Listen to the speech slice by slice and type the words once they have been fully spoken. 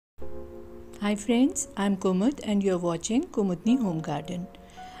Hi friends, I'm Kumud and you're watching Kumudni Home Garden.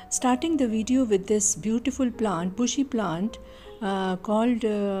 Starting the video with this beautiful plant, bushy plant called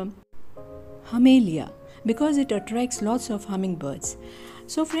Hamelia, because it attracts lots of hummingbirds.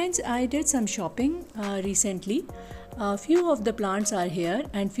 So friends, I did some shopping recently. A few of the plants are here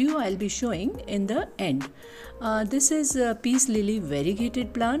and few I'll be showing in the end. This is a peace lily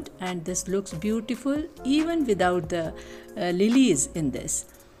variegated plant and this looks beautiful even without the lilies in this.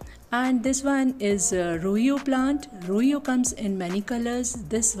 And this one is a Royo plant. Royo comes in many colors.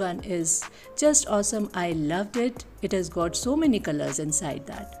 This one is just awesome. I loved it. It has got so many colors inside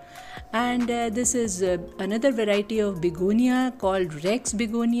that. And this is another variety of begonia called Rex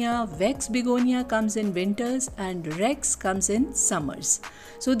begonia. Vex begonia comes in winters and Rex comes in summers.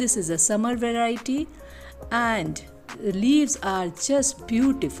 So this is a summer variety and the leaves are just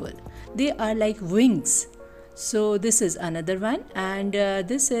beautiful. They are like wings. So this is another one, and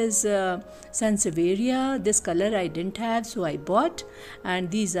this is Sansevieria. This color I didn't have, so I bought, and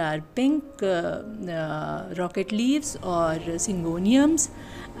these are pink rocket leaves or syngoniums,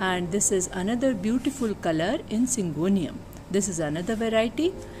 and this is another beautiful color in syngonium. This is another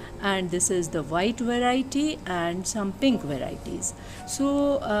variety, and this is the white variety and some pink varieties.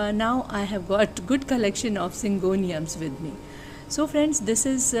 So now I have got good collection of syngoniums with me. So friends, this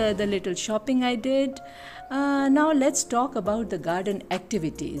is the little shopping I did. Now let's talk about the garden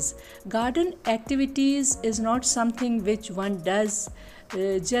activities. Garden activities is not something which one does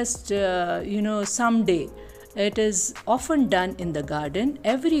just someday. It is often done in the garden.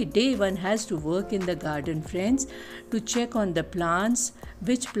 Every day one has to work in the garden, friends, to check on the plants,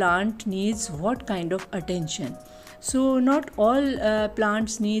 which plant needs what kind of attention. So not all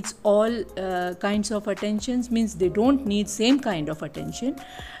plants needs all kinds of attentions, means they don't need same kind of attention.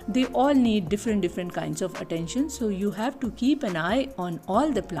 They all need different kinds of attention. So you have to keep an eye on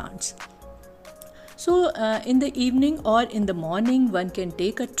all the plants. So in the evening or in the morning, one can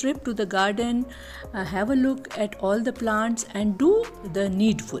take a trip to the garden, have a look at all the plants and do the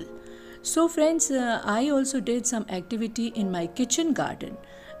needful. So friends, I also did some activity in my kitchen garden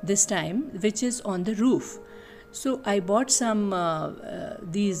this time, which is on the roof. So I bought some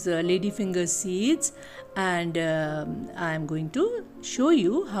these Ladyfinger seeds, and I am going to show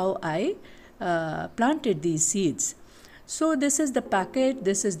you how I planted these seeds. So this is the packet,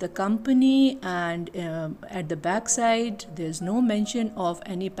 this is the company, and at the back side there is no mention of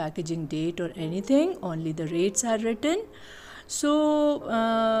any packaging date or anything, only the rates are written. So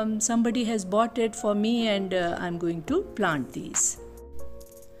somebody has bought it for me, and I'm going to plant these.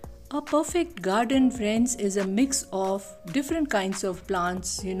 A perfect garden, friends, is a mix of different kinds of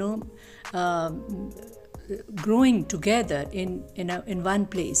plants, growing together in one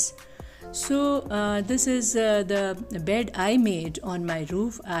place. So this is the bed I made on my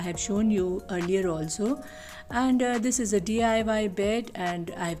roof. I have shown you earlier also. And this is a DIY bed,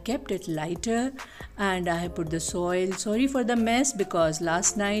 and I have kept it lighter, and I have put the soil. Sorry for the mess, because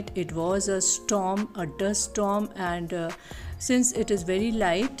last night it was a storm, a dust storm, and since it is very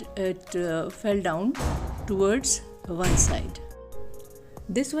light, it fell down towards one side.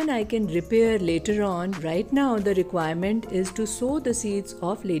 This one I can repair later on. Right now the requirement is to sow the seeds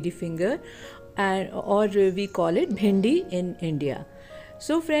of Ladyfinger, or we call it Bhindi in India.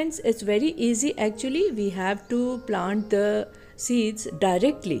 So friends, it's very easy actually. We have to plant the seeds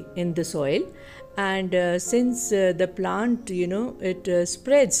directly in the soil, and since the plant, it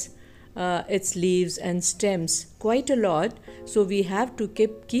spreads its leaves and stems quite a lot, so we have to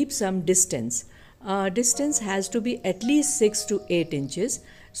keep some distance. Distance has to be at least 6 to 8 inches.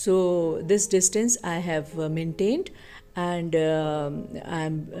 So this distance I have maintained, and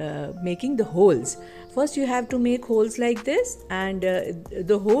I'm making the holes. First you have to make holes like this, and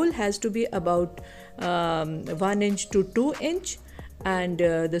the hole has to be about 1 inch to 2 inch, and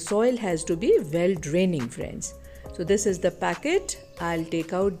the soil has to be well draining, friends. So this is the packet. I'll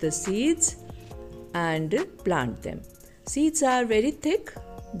take out the seeds and plant them. Seeds are very thick.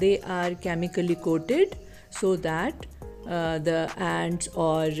 They are chemically coated so that the ants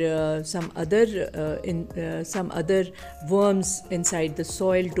or some other worms inside the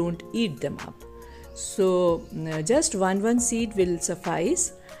soil don't eat them up. So just one seed will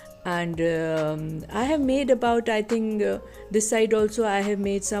suffice, and I have made about, I think this side also I have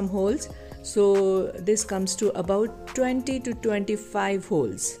made some holes. So this comes to about 20 to 25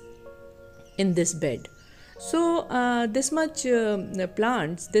 holes in this bed. So this many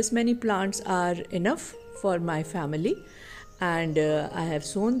plants are enough for my family, and I have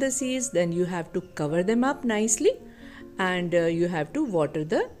sown the seeds. Then you have to cover them up nicely, and you have to water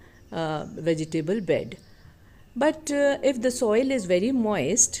the vegetable bed. But if the soil is very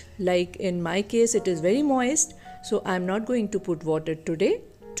moist, like in my case it is very moist, so I'm not going to put water today.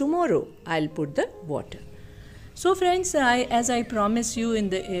 Tomorrow I'll put the water. So friends, as I promised you in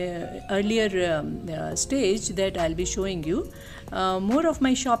the earlier stage that I'll be showing you more of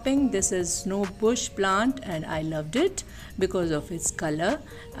my shopping. This is snow bush plant and I loved it because of its color,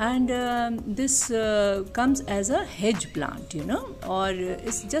 and this comes as a hedge plant, you know, or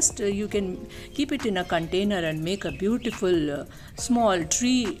it's just you can keep it in a container and make a beautiful small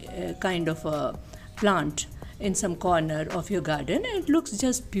tree kind of a plant in some corner of your garden, and it looks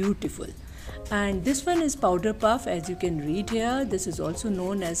just beautiful. And this one is powder puff, as you can read here. This is also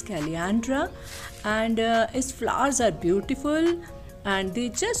known as Calliandra, and its flowers are beautiful and they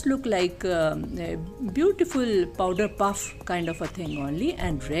just look like a beautiful powder puff kind of a thing only,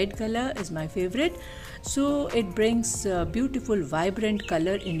 and red color is my favorite, so it brings beautiful vibrant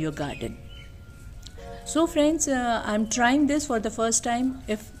color in your garden. So friends, I'm trying this for the first time.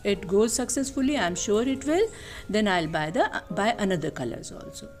 If it goes successfully, I'm sure it will, then I'll buy another colors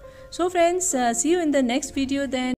also. So friends, see you in the next video then.